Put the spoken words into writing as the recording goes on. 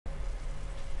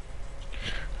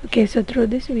Okay, so through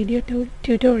this video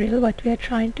tutorial, what we are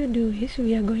trying to do is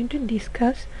we are going to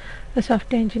discuss a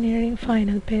software engineering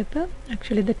final paper,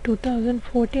 actually the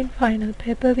 2014 final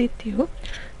paper with you.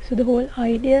 So the whole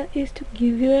idea is to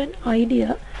give you an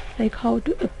idea like how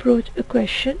to approach a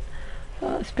question,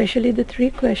 especially the three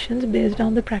questions based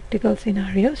on the practical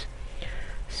scenarios.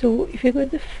 So if you go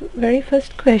to the very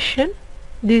first question,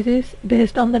 this is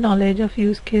based on the knowledge of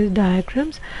use case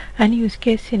diagrams and use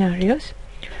case scenarios.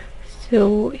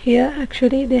 So here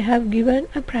actually they have given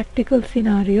a practical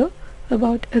scenario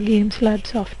about a games lab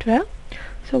software.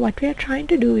 So what we are trying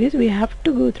to do is we have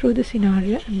to go through the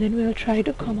scenario and then we will try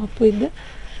to come up with the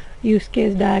use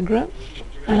case diagram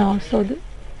and also the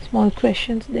small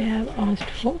questions they have asked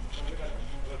for.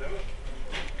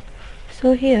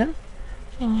 So here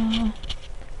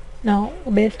now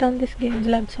based on this games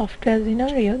lab software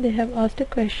scenario, they have asked a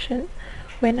question: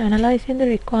 when analyzing the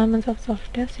requirements of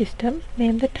software system,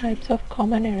 name the types of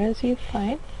common errors you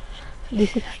find.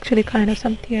 This is actually kind of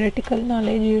some theoretical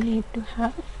knowledge you need to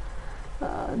have.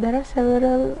 There are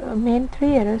several main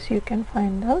three errors you can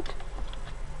find out: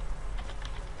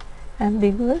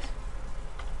 ambiguous,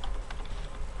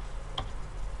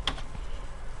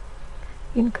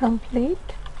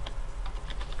 incomplete,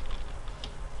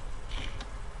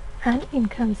 and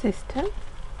inconsistent.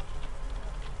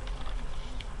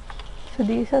 So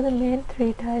these are the main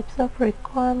three types of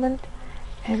requirement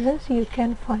errors you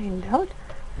can find out.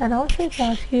 And also it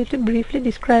asks you to briefly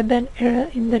describe an error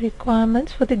in the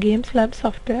requirements for the games lab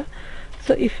software.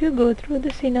 So if you go through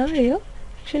the scenario,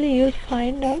 actually you'll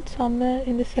find out somewhere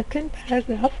in the second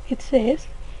paragraph it says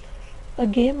a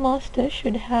game master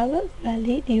should have a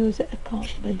valid user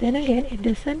account, but then again it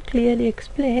doesn't clearly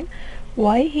explain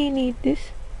why he needs this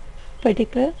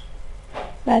particular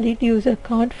valid user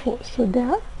account for. So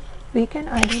there we can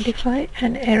identify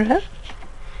an error,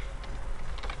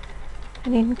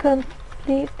 an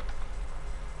incomplete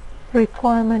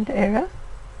requirement error,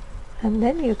 and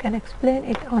then you can explain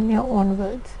it on your own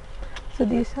words. So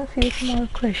these are few small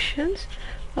questions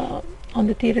on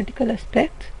the theoretical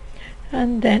aspects,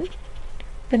 and then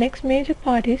the next major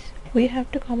part is we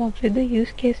have to come up with the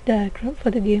use case diagram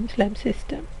for the games lab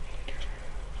system.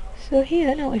 So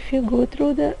here now if you go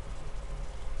through the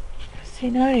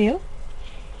scenario,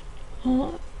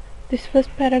 this first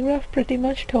paragraph pretty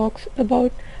much talks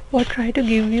about or try to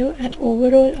give you an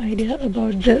overall idea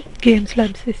about the games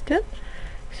lab system.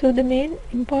 So the main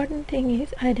important thing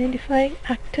is identifying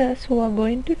actors who are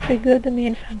going to trigger the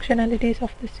main functionalities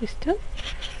of the system.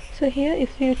 So here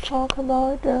if you talk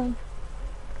about the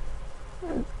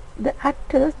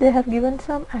actors, they have given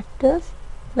some actors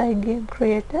like game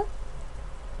creator,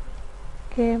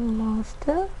 game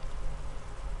master,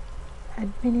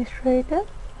 administrator,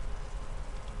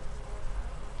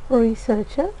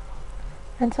 researcher,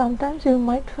 and sometimes you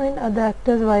might find other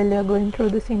actors while you are going through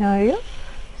the scenario.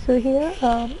 So here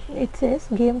it says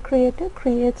game creator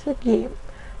creates a game.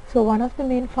 So one of the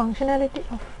main functionality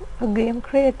of a game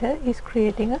creator is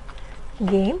creating a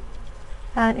game.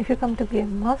 And if you come to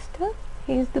game master,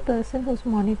 he is the person who's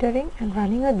monitoring and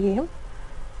running a game.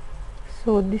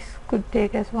 So this could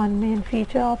take as one main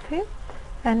feature of him.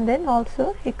 And then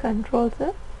also he controls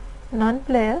the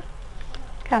non-player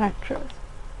characters.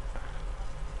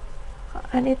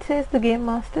 And it says the game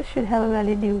master should have a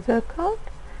valid user account.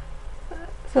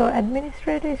 So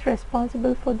administrator is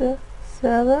responsible for the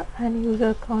server and user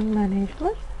account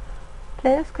management.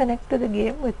 Players connect to the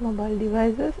game with mobile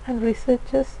devices, and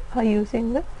researchers are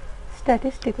using the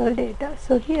statistical data.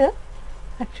 So here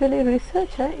actually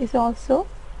researcher is also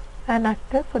an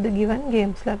actor for the given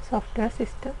games lab software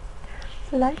system.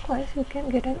 So likewise you can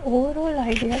get an overall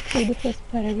idea through the first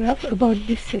paragraph about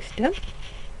this system.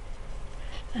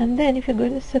 And then if you go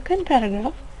to the second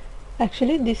paragraph,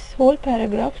 actually this whole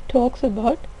paragraph talks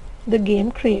about the game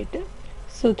creator.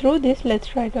 So through this let's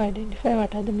try to identify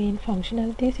what are the main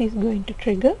functionalities he is going to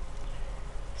trigger.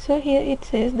 So here it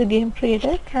says the game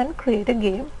creator can create a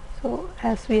game. So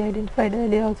as we identified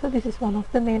earlier also, this is one of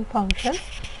the main functions.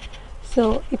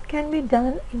 So it can be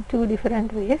done in two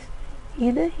different ways.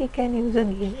 Either he can use a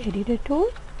game editor tool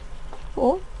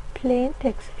or plain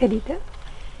text editor.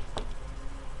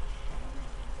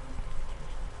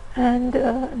 And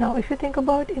now if you think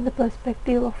about in the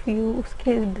perspective of use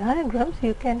case diagrams,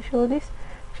 you can show this.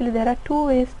 Actually there are two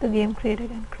ways the game creator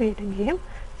can create a game.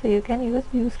 So you can use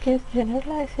use case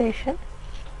generalization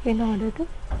in order to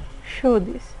show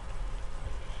this.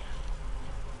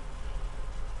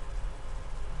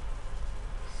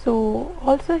 So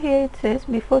also here it says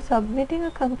before submitting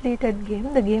a completed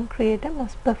game, the game creator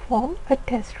must perform a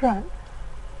test run.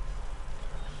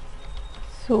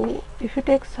 So if you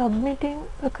take submitting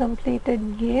a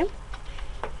completed game,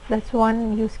 that's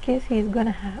one use case he is going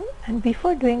to have, and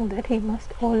before doing that he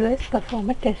must always perform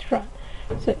a test run.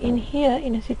 So in here,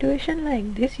 in a situation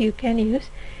like this, you can use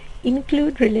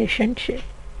include relationship.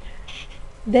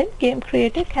 Then game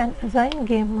creator can assign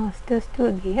game masters to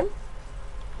a game.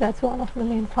 That's one of the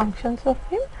main functions of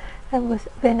him. And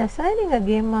when assigning a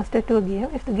game master to a game,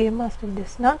 if the game master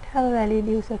does not have a valid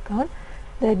user account,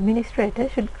 the administrator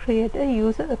should create a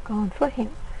user account for him.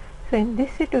 So in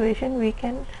this situation, we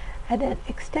can add an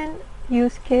extend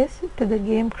use case to the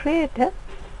game creator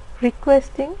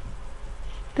requesting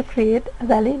to create a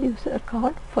valid user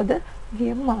account for the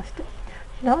game master.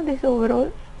 Now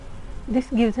this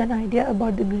gives an idea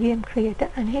about the game creator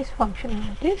and his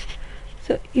functionalities.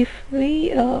 So if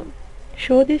we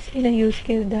show this in a use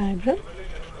case diagram,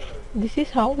 this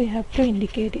is how we have to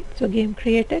indicate it. So game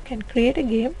creator can create a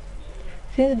game.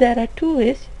 Since there are two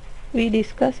ways, we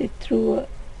discuss it through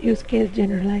use case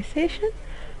generalization,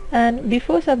 and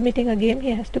before submitting a game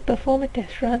he has to perform a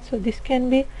test run. So this can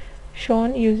be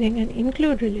shown using an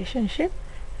include relationship.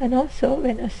 And also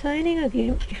when assigning a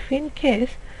game, if in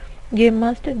case game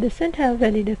master doesn't have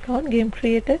valid account, game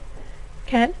creator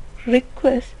can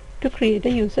request to create a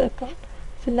user account.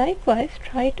 So likewise,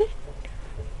 try to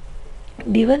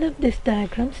develop this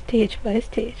diagram stage by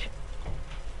stage.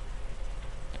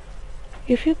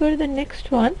 If you go to the next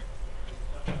one,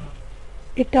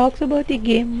 it talks about the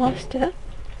game master.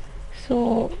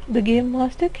 So the game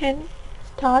master can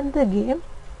start the game,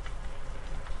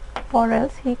 or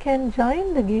else he can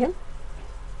join the game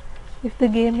if the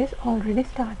game is already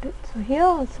started. So here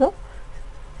also,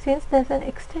 since there's an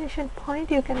extension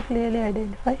point, you can clearly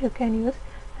identify, you can use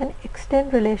an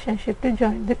extend relationship to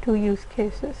join the two use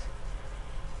cases.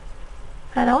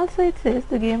 And also it says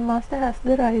the game master has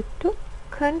the right to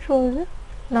control the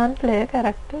non-player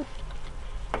characters.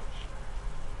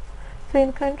 So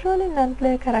in controlling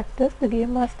non-player characters, the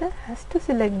game master has to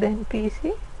select the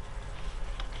NPC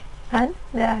and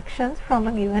the actions from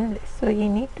a given list. So he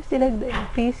need to select the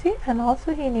NPC and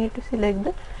also he need to select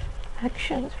the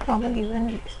actions from a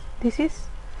given list. This is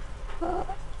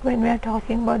when we are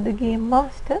talking about the game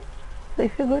master. So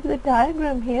if you go to the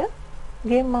diagram here,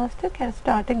 game master can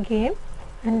start a game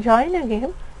and join a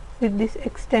game with this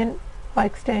extend or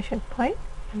extension point,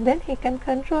 and then he can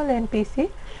control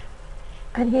NPC,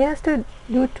 and he has to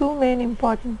do two main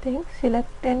important things: select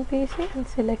NPC and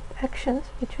select actions,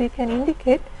 which we can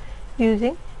indicate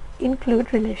using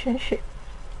include relationship.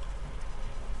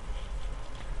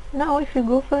 Now if you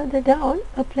go further down,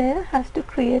 a player has to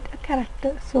create a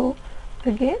character. So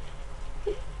again,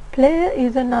 player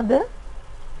is another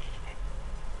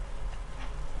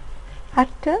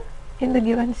actor in the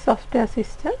given software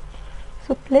system.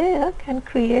 So player can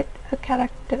create a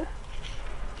character.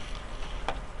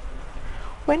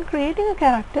 When creating a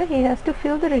character, he has to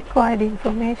fill the required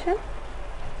information.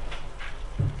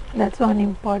 That's one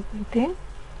important thing.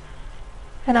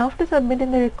 And after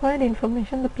submitting the required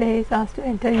information, the player is asked to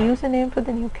enter a username for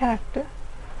the new character.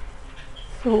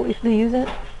 So if the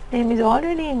username is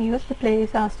already in use, the player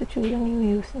is asked to choose a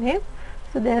new username.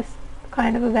 So there's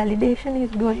kind of a validation is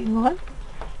going on,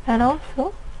 and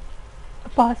also a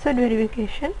password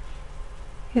verification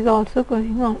is also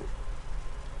going on.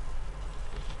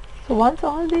 So once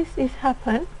all this is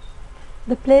happened,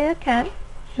 the player can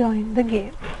join the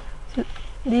game. So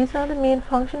these are the main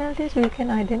functionalities we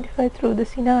can identify through the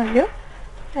scenario,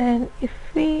 and if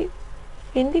we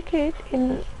indicate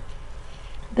in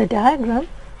the diagram,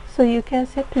 so you can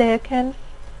say player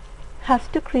has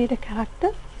to create a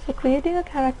character. So creating a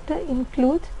character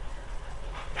includes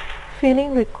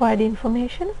filling required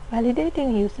information,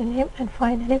 validating username, and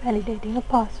finally validating a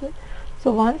password.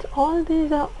 So once all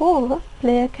these are over,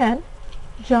 player can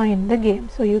join the game.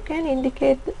 So you can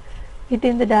indicate it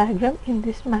in the diagram in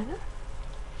this manner.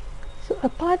 So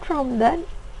apart from that,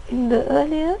 in the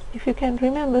earlier, if you can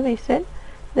remember, we said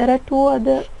there are two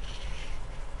other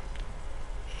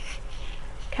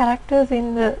characters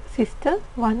in the system.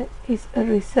 One is a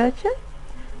researcher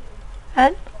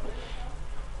and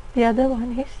the other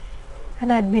one is an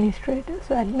administrator.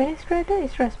 So administrator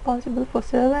is responsible for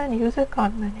server and user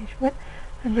account management,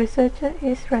 and researcher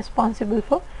is responsible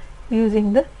for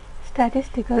using the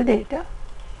statistical data.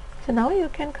 So now you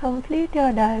can complete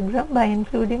your diagram by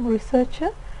including researcher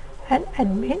and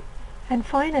admin, and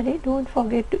finally don't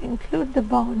forget to include the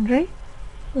boundary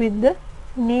with the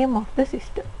name of the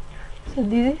system. So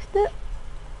this is the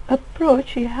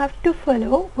approach you have to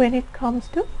follow when it comes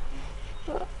to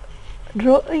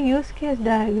draw a use case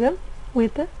diagram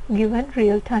with a given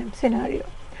real-time scenario.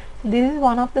 So this is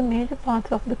one of the major parts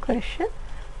of the question.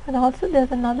 And also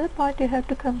there's another part you have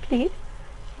to complete.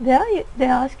 They're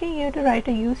asking you to write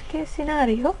a use case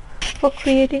scenario for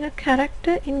creating a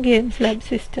character in Games Lab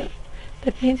system.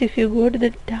 That means if you go to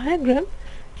the diagram,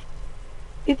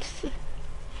 it's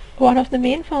one of the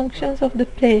main functions of the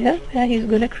player where he's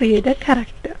going to create a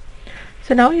character.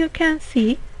 So now you can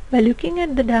see, by looking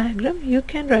at the diagram, you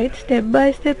can write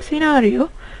step-by-step scenario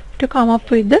to come up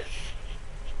with the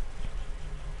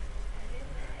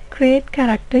create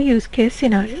character use case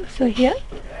scenario. So here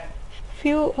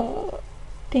few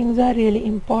things are really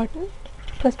important.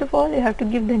 First of all, you have to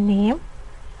give the name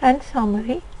and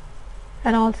summary,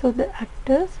 and also the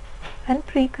actors and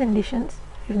preconditions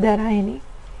if there are any.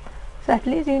 So at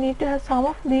least you need to have some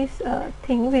of these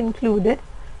things included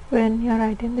when you are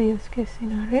writing the use case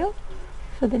scenario.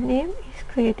 So the name is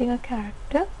creating a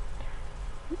character,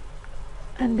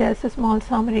 and there's a small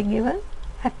summary given.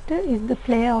 Actor is the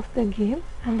player of the game,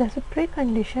 and there's a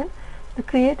precondition. The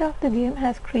creator of the game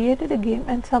has created a game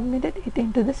and submitted it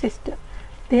into the system.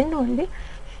 Then only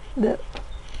the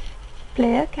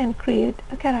player can create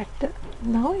a character.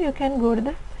 Now you can go to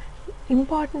the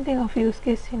important thing of use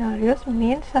case scenarios,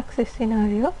 main success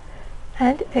scenario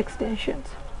and extensions.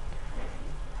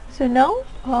 So now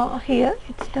here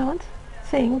it starts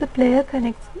saying the player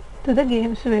connects to the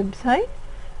game's website,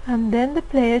 and then the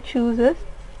player chooses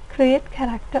create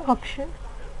character option.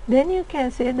 Then you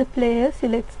can say the player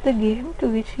selects the game to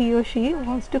which he or she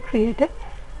wants to create a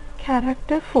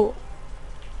character for.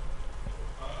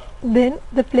 Then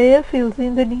the player fills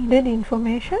in the needed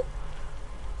information.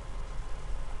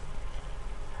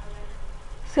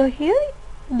 So here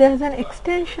there's an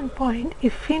extension point.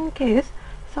 If in case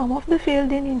some of the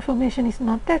filled in information is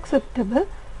not acceptable,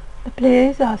 the player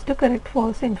is asked to correct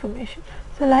false information.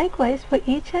 So likewise, for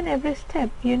each and every step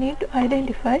you need to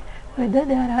identify whether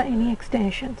there are any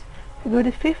extensions. If you go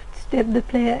to fifth step, the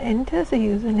player enters a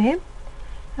username,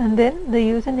 and then the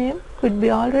username could be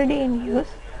already in use,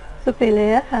 so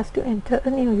player has to enter a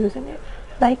new username.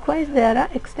 Likewise, there are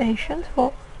extensions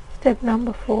for step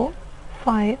number 4,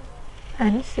 5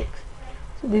 and 6.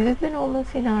 So this is the normal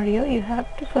scenario you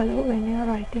have to follow when you are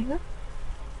writing a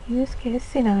use case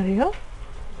scenario.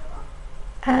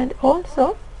 And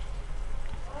also,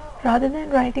 rather than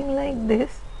writing like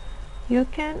this, you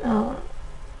can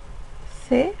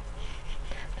say,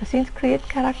 since create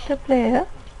character player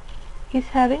is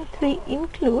having 3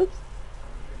 includes,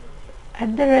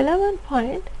 at the relevant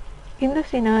point in the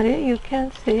scenario you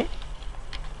can say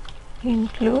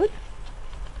include,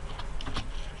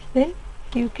 then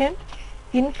you can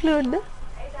include the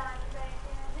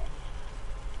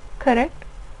correct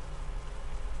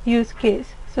use case.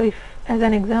 So if, as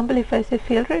an example, if I say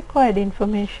field required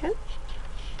information,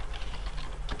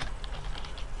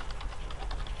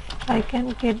 I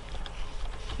can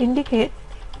indicate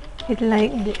it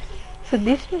like this. So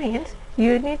this means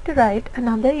you need to write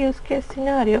another use case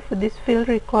scenario for this field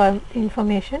required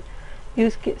information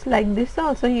use case. Like this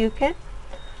also you can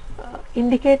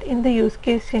indicate in the use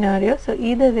case scenario. So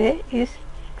either way is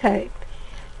correct.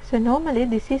 So normally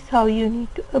this is how you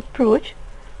need to approach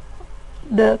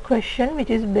the question, which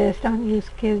is based on use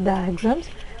case diagrams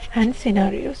and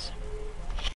scenarios.